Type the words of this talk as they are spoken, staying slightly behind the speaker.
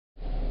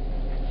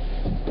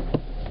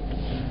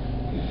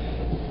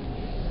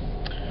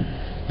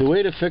The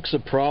way to fix a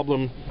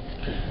problem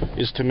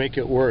is to make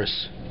it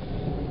worse.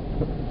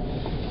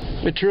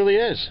 It truly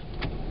is.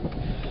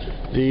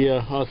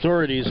 The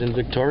authorities in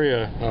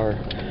Victoria are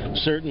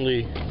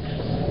certainly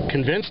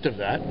convinced of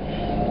that.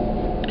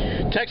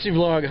 Taxi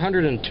Vlog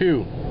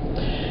 102.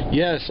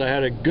 Yes, I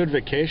had a good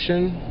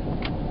vacation.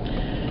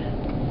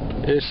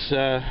 This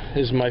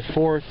is my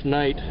 4th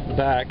night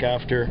back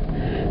after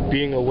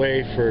being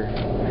away for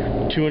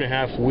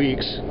 2.5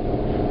 weeks,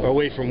 or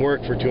away from work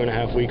for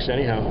 2.5 weeks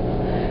anyhow.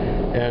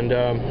 And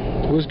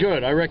it was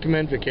good. I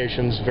recommend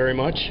vacations very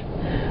much.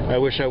 I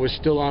wish I was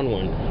still on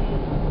one.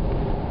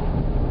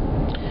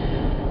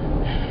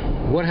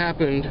 What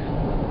happened?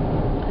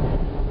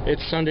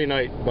 It's Sunday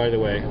night, by the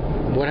way.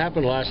 What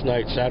happened last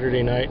night,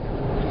 Saturday night?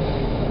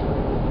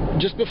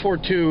 Just before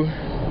 2,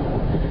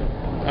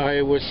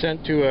 I was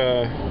sent to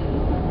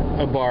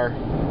a bar.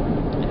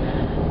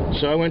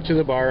 So I went to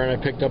the bar and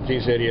I picked up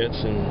these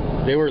idiots,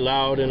 and they were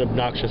loud and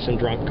obnoxious and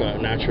drunk,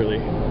 naturally.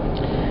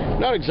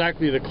 Not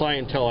exactly the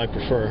clientele I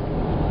prefer.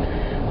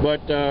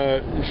 But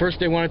first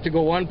they wanted to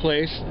go one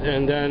place,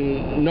 and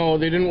then no,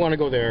 they didn't want to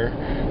go there.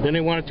 Then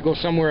they wanted to go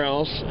somewhere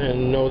else,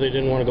 and no, they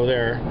didn't want to go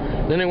there.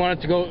 Then they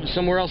wanted to go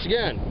somewhere else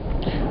again.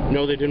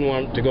 No, they didn't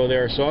want to go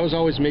there. So I was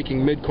always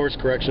making mid-course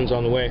corrections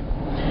on the way.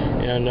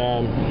 And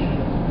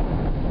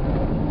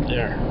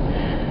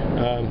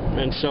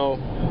and so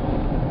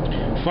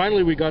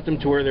finally we got them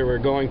to where they were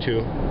going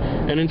to.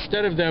 And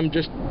instead of them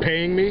just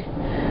paying me,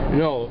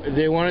 no,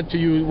 they wanted to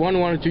use, one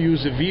wanted to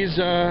use a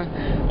Visa,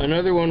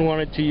 another one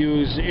wanted to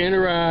use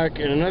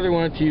Interac, and another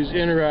wanted to use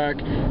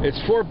Interac.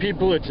 It's 4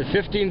 people, it's a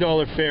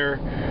 $15 fare,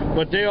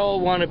 but they all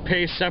want to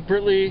pay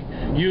separately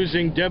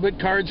using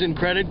debit cards and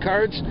credit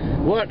cards.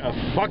 What a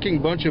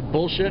fucking bunch of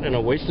bullshit and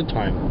a waste of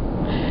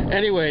time.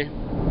 Anyway,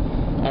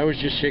 I was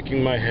just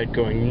shaking my head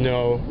going,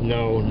 no,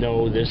 no,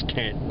 no, this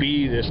can't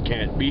be, this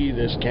can't be,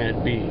 this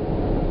can't be.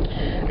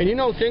 And you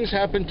know, things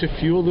happen to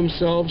fuel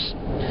themselves.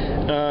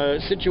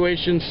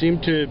 Situations seem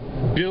to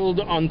build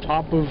on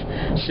top of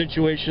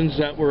situations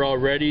that were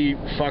already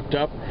fucked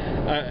up.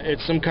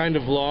 It's some kind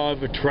of law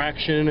of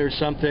attraction or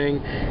something.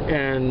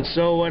 And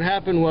so what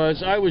happened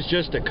was, I was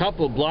just a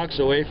couple blocks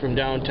away from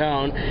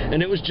downtown,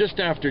 and it was just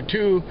after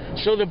 2,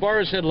 so the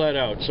bars had let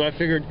out. So I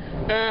figured,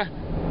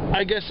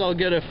 I guess I'll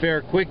get a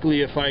fare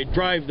quickly if I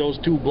drive those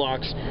 2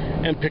 blocks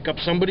and pick up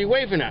somebody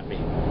waving at me.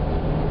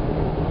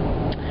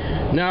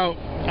 Now,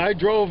 I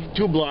drove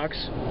 2 blocks,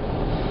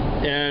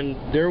 and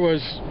there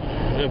was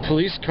a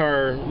police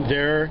car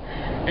there,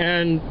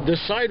 and the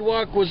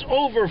sidewalk was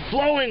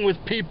overflowing with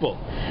people.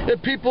 The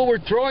people were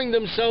throwing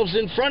themselves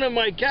in front of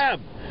my cab.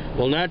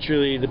 Well,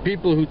 naturally, the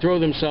people who throw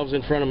themselves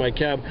in front of my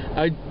cab,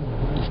 I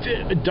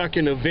duck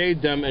and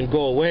evade them and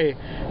go away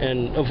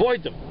and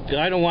avoid them, because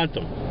I don't want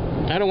them.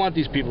 I don't want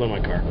these people in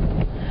my car.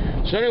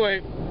 So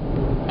anyway,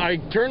 I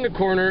turn the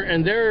corner,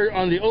 and there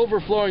on the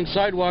overflowing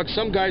sidewalk,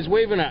 some guy's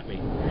waving at me.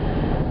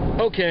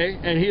 Okay,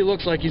 and he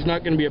looks like he's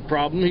not going to be a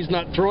problem. He's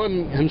not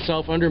throwing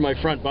himself under my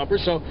front bumper,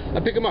 so I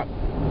pick him up.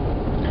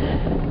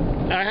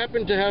 I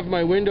happen to have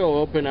my window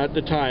open at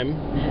the time,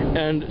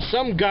 and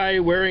some guy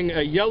wearing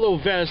a yellow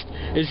vest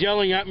is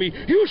yelling at me,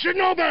 "You should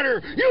know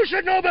better! You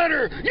should know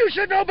better! You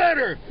should know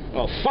better!"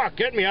 Oh, fuck,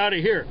 get me out of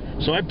here.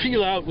 So I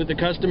peel out with the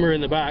customer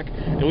in the back,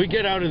 and we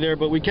get out of there,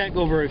 but we can't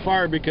go very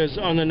far because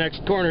on the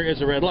next corner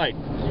is a red light.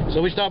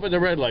 So we stop at the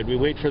red light. We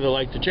wait for the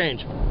light to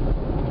change.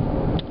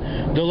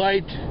 The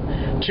light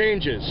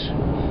changes,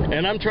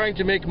 and I'm trying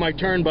to make my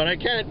turn, but I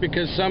can't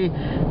because some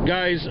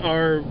guys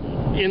are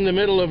in the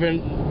middle of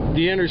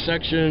the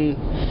intersection,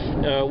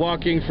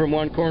 walking from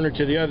one corner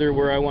to the other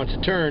where I want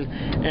to turn,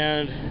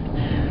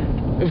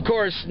 and of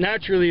course,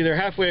 naturally, they're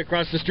halfway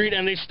across the street,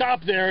 and they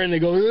stop there, and they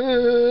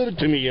go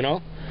to me, you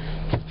know.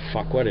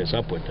 Fuck, what is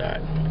up with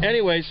that?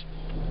 Anyways,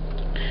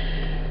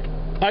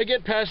 I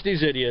get past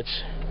these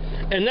idiots,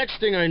 and next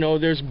thing I know,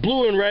 there's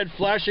blue and red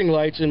flashing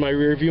lights in my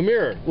rear view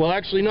mirror. Well,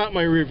 actually not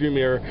my rear view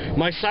mirror,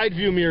 my side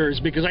view mirrors,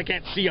 because I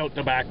can't see out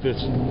the back.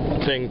 This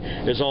thing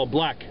is all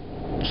black.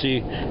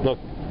 See, look,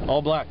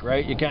 all black,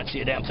 right? You can't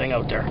see a damn thing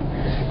out there.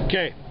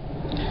 Okay.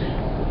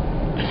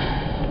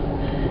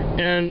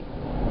 And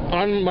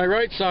on my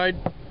right side,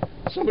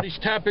 somebody's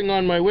tapping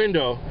on my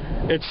window.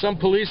 It's some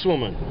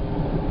policewoman.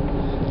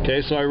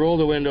 Okay, so I roll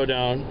the window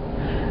down,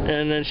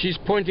 and then she's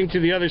pointing to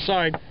the other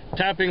side,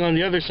 tapping on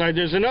the other side.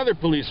 There's another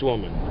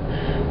policewoman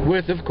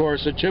with, of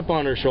course, a chip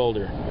on her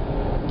shoulder.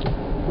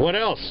 What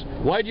else?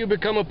 Why do you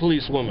become a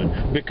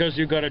policewoman? Because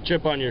you got a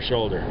chip on your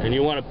shoulder and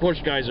you want to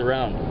push guys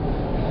around.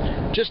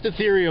 Just a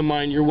theory of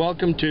mine. You're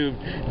welcome to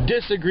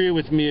disagree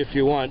with me if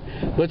you want,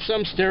 but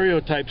some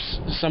stereotypes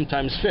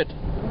sometimes fit.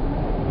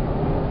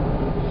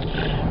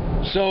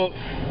 So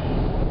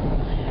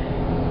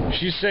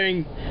she's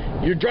saying,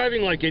 "You're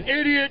driving like an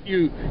idiot,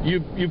 you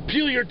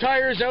peel your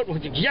tires out."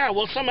 Yeah,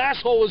 well, some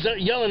asshole was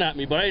yelling at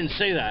me, but I didn't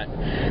say that.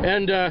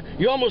 And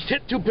you almost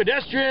hit 2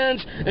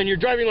 pedestrians, and you're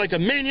driving like a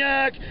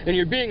maniac, and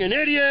you're being an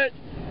idiot.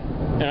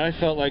 And I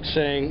felt like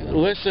saying,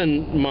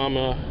 "Listen,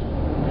 mama,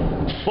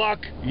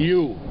 fuck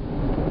you.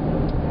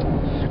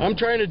 I'm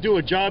trying to do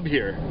a job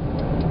here.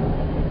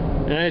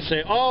 And I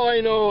say, all I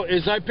know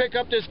is I pick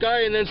up this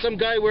guy and then some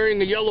guy wearing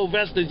a yellow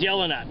vest is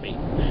yelling at me.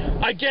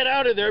 I get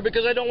out of there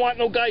because I don't want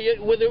no guy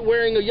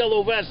wearing a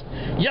yellow vest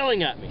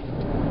yelling at me.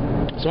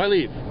 So I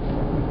leave.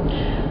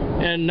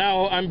 And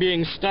now I'm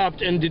being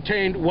stopped and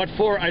detained. What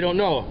for? I don't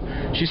know.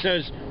 She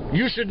says,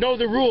 you should know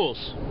the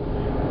rules.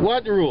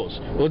 What rules?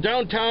 Well,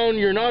 downtown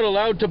you're not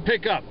allowed to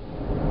pick up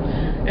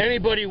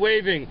anybody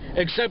waving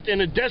except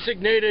in a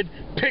designated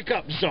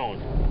pickup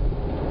zone.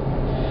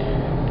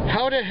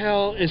 How the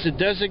hell is a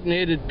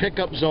designated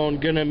pickup zone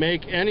going to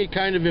make any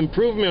kind of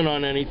improvement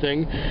on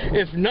anything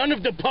if none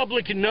of the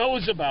public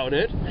knows about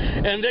it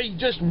and they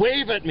just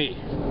wave at me?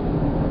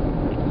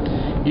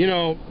 You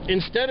know,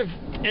 instead of...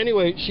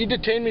 Anyway, she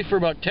detained me for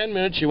about 10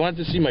 minutes. She wanted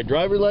to see my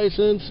driver's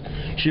license.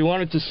 She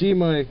wanted to see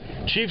my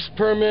chief's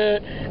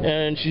permit.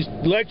 And she's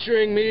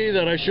lecturing me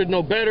that I should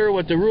know better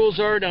what the rules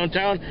are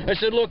downtown. I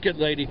said, look it,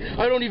 lady,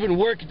 I don't even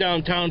work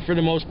downtown for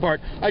the most part.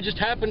 I just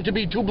happen to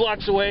be 2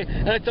 blocks away,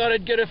 and I thought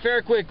I'd get a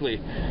fare quickly.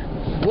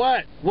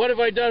 What? What have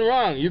I done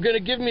wrong? You're going to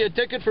give me a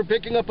ticket for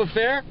picking up a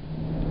fare?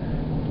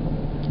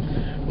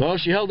 Well,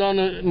 she held on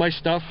to my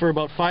stuff for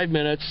about 5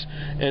 minutes,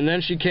 and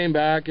then she came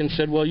back and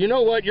said, well, you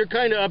know what, you're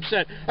kind of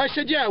upset. I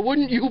said, yeah,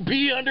 wouldn't you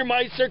be under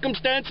my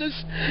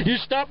circumstances? You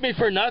stopped me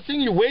for nothing?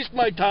 You waste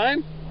my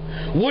time?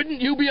 Wouldn't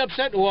you be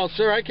upset? Well,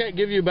 sir, I can't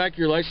give you back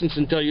your license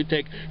until you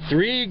take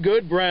 3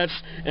 good breaths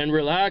and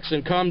relax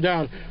and calm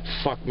down.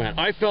 Fuck, man.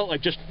 I felt like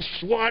just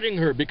swatting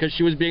her because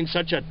she was being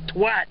such a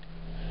twat.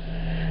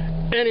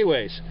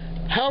 Anyways,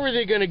 how are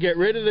they going to get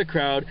rid of the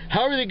crowd?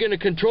 How are they going to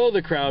control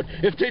the crowd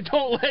if they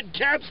don't let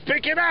cops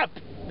pick it up?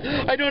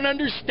 I don't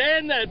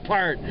understand that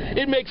part.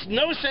 It makes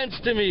no sense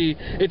to me.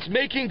 It's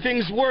making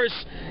things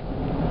worse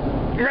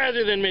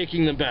rather than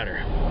making them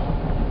better.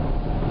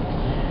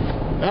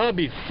 I'll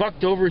be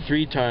fucked over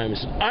 3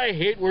 times. I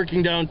hate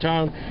working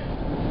downtown.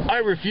 I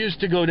refuse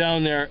to go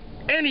down there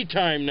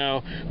anytime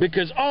now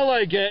because all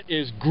I get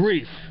is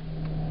grief.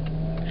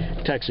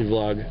 Taxi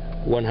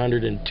Vlog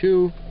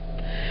 102.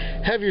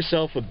 Have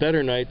yourself a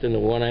better night than the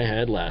one I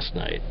had last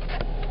night.